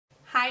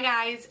Hi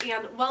guys,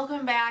 and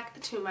welcome back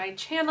to my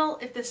channel.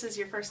 If this is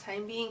your first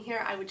time being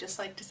here, I would just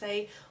like to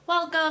say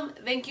welcome.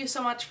 Thank you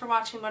so much for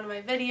watching one of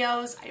my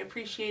videos. I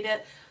appreciate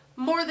it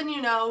more than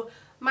you know.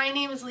 My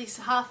name is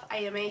Lisa Huff. I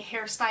am a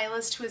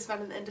hairstylist who has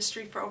been in the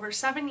industry for over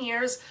 7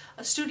 years,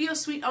 a studio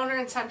suite owner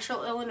in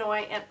Central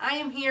Illinois, and I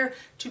am here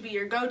to be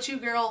your go-to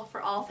girl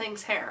for all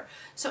things hair.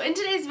 So in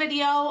today's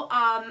video,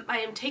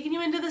 I am taking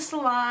you into the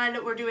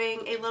salon. We're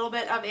doing a little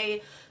bit of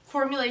a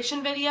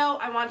formulation video.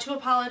 I want to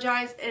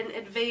apologize in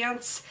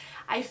advance.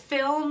 I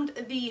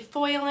filmed the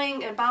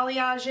foiling and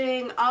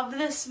balayaging of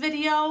this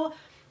video,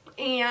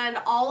 and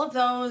all of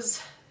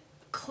those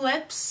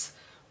clips,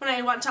 when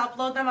I went to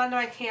upload them onto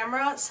my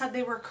camera, said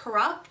they were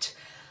corrupt.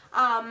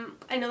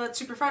 I know that's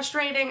super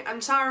frustrating.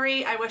 I'm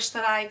sorry. I wish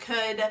that I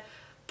could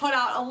put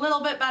out a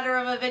little bit better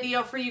of a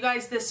video for you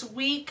guys this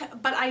week,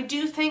 but I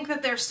do think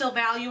that there's still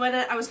value in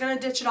it. I was going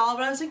to ditch it all,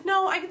 but I was like,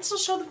 no, I can still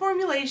show the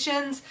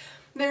formulations.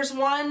 There's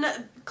one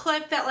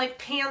clip that like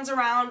pans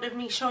around of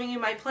me showing you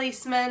my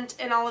placement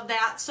and all of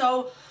that,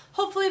 so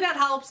hopefully that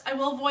helps. I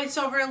will voice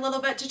over a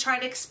little bit to try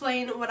to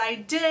explain what I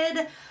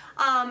did.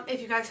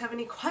 If you guys have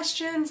any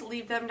questions,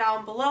 leave them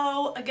down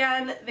below.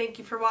 Again, thank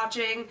you for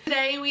watching.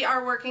 Today we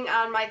are working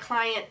on my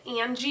client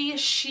Angie.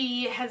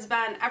 She has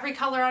been every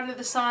color under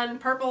the sun: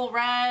 purple,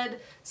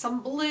 red,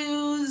 some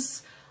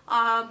blues,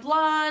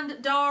 blonde,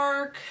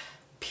 dark,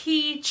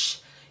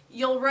 peach.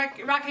 You'll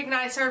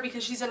recognize her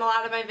because she's in a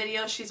lot of my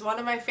videos. She's one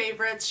of my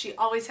favorites. She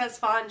always has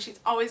fun.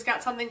 She's always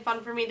got something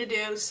fun for me to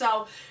do.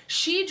 So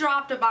she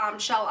dropped a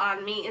bombshell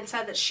on me and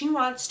said that she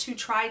wants to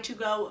try to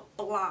go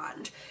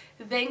blonde.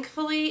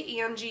 Thankfully,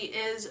 Angie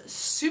is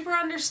super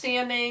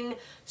understanding,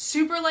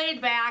 super laid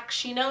back.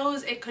 She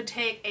knows it could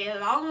take a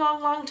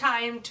long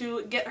time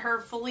to get her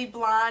fully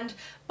blonde,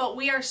 but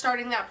we are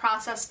starting that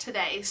process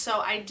today. So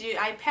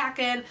I pack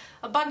in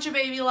a bunch of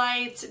baby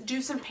lights,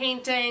 do some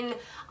painting,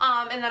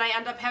 and then I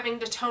end up having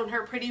to tone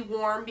her pretty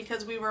warm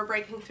because we were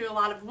breaking through a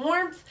lot of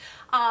warmth.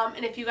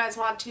 And if you guys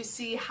want to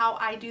see how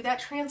I do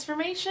that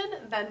transformation,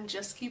 then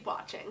just keep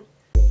watching.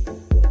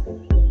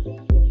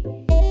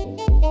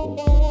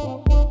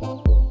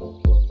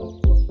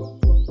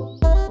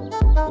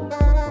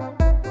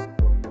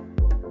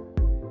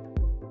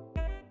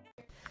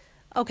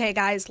 Okay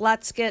guys,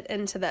 let's get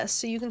into this.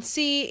 So you can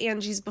see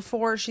Angie's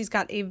before. She's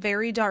got a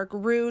very dark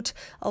root,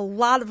 a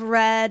lot of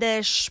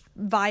reddish,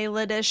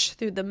 violetish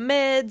through the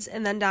mids,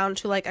 and then down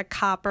to like a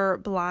copper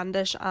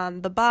blondish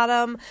on the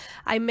bottom.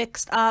 I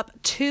mixed up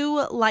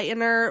 2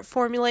 lightener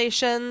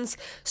formulations.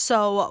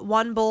 So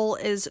one bowl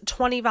is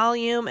 20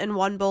 volume and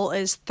one bowl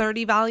is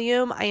 30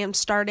 volume. I am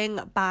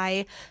starting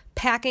by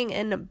packing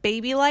in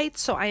baby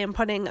lights, so I am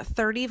putting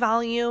 30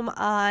 volume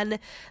on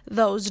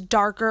those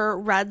darker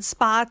red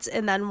spots,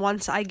 and then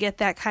once I get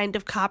that kind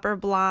of copper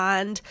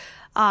blonde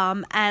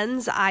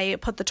ends, I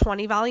put the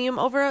 20 volume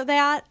over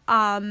that.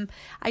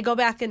 I go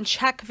back and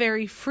check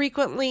very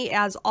frequently,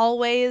 as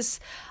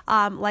always.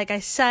 Like I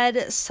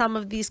said, some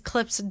of these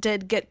clips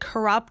did get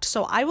corrupt,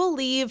 so I will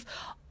leave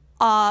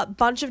a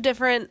bunch of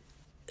different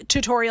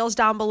tutorials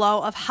down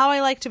below of how I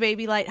like to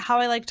baby light, how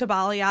I like to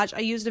balayage. I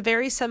used a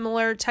very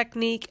similar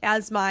technique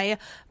as my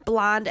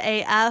blonde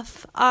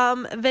AF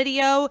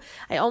video.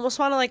 I almost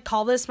want to like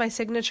call this my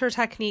signature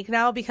technique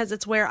now because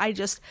it's where I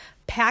just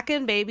pack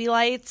in baby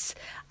lights.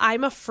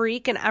 I'm a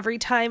freak, and every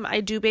time I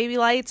do baby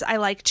lights, I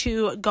like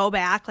to go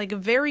back like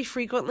very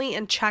frequently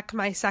and check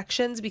my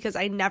sections because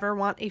I never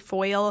want a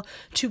foil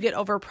to get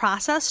over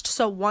processed.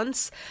 So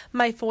once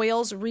my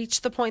foils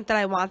reach the point that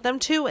I want them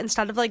to,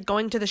 instead of like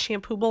going to the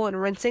shampoo bowl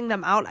and rinsing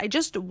them out, I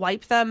just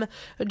wipe them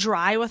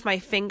dry with my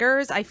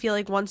fingers. I feel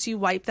like once you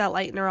wipe that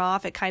lightener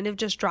off, it kind of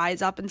just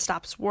dries up and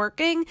stops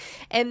working.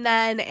 And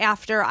then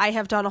after I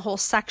have done a whole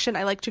section,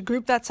 I like to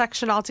group that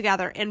section all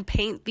together and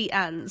paint the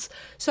ends.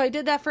 So I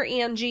did that for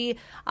Angie.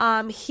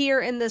 Here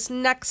in this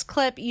next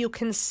clip, you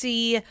can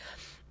see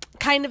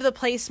kind of the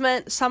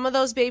placement. Some of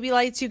those baby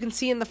lights you can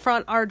see in the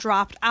front are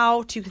dropped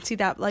out. You can see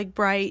that like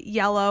bright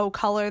yellow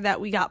color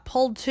that we got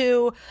pulled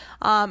to.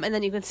 And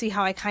then you can see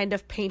how I kind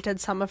of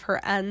painted some of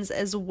her ends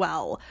as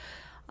well.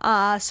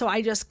 So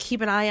I just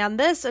keep an eye on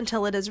this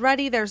until it is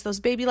ready. There's those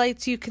baby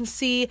lights you can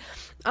see.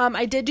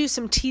 I did do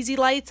some teasy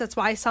lights. That's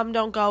why some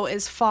don't go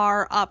as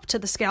far up to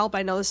the scalp.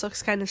 I know this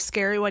looks kind of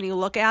scary when you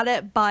look at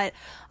it, but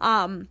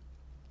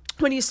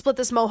when you split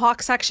this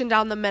mohawk section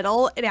down the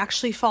middle, it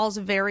actually falls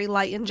very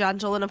light and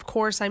gentle. And of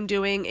course, I'm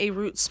doing a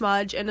root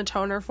smudge and a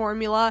toner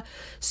formula.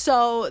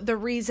 So the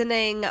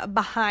reasoning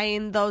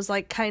behind those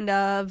like kind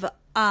of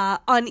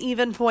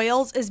uneven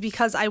foils is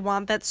because I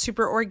want that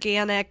super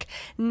organic,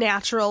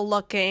 natural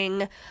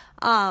looking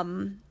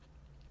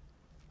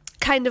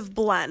kind of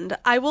blend.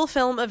 I will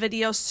film a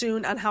video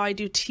soon on how I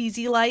do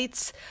teasy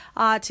lights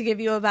to give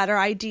you a better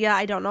idea.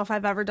 I don't know if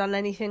I've ever done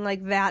anything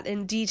like that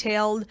in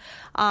detailed.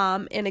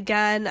 And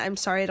again, I'm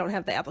sorry I don't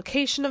have the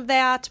application of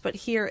that, but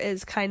here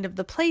is kind of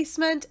the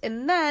placement.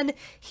 And then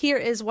here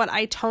is what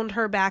I toned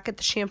her back at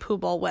the shampoo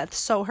bowl with.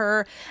 So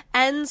her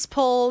ends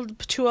pulled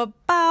to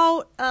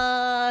about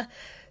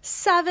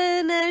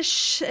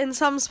 7-ish, in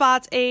some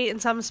spots 8, in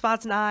some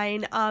spots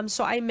 9.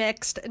 So I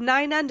mixed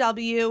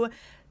 9NW,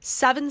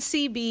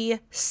 7CB,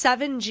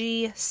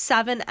 7G,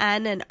 7N,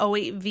 and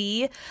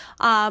 08V.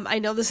 I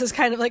know this is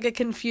kind of like a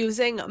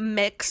confusing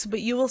mix, but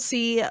you will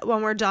see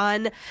when we're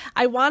done.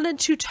 I wanted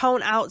to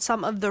tone out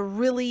some of the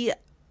really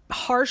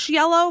harsh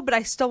yellow, but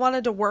I still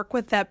wanted to work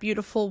with that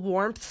beautiful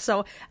warmth,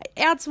 so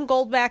I add some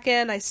gold back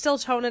in. I still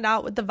tone it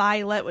out with the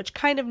violet, which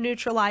kind of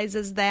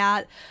neutralizes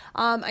that.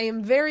 I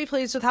am very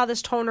pleased with how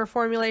this toner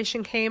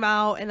formulation came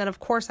out, and then of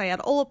course I had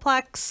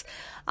Olaplex.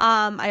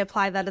 I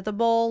applied that at the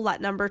bowl, let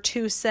number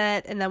 2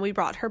 sit, and then we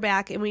brought her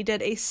back and we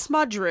did a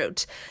smudge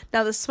root.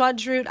 Now the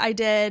smudge root I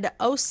did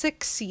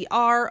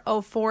 06CR,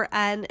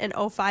 04N, and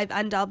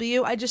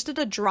 05NW. I just did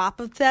a drop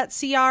of that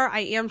CR.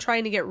 I am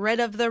trying to get rid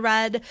of the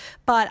red,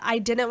 but I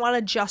didn't want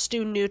to just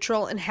do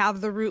neutral and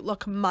have the root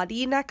look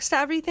muddy next to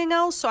everything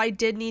else, so I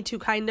did need to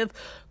kind of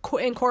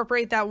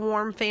incorporate that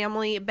warm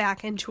family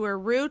back into her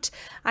root.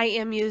 I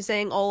am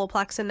using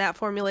Olaplex in that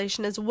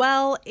formulation as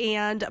well,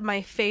 and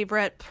my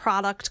favorite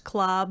Product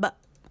Club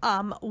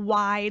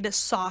wide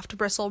soft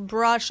bristle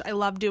brush. I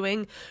love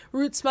doing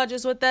root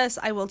smudges with this.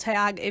 I will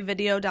tag a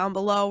video down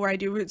below where I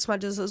do root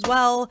smudges as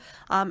well.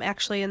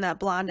 Actually in that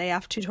Blonde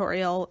AF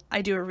tutorial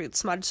I do a root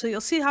smudge, so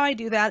you'll see how I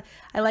do that.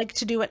 I like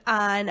to do it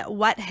on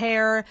wet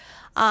hair.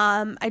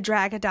 I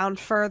drag it down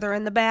further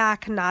in the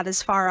back, not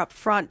as far up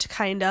front, to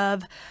kind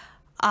of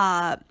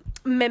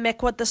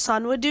mimic what the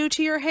sun would do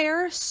to your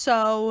hair.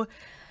 So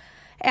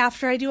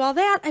after I do all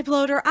that, I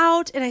blowed her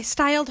out and I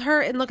styled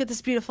her, and look at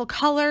this beautiful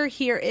color.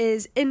 Here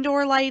is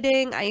indoor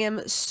lighting. I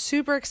am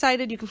super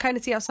excited. You can kind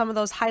of see how some of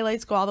those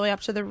highlights go all the way up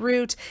to the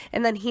root,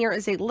 and then here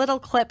is a little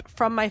clip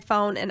from my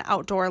phone and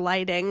outdoor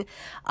lighting.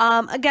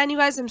 Again, you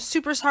guys, I'm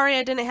super sorry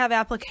I didn't have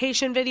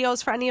application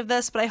videos for any of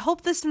this, but I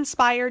hope this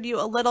inspired you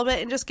a little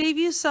bit and just gave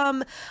you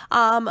some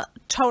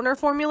toner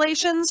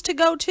formulations to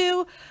go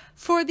to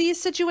for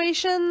these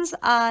situations.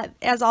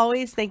 As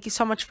always, thank you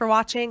so much for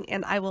watching,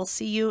 and I will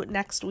see you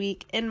next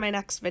week in my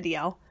next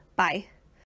video. Bye.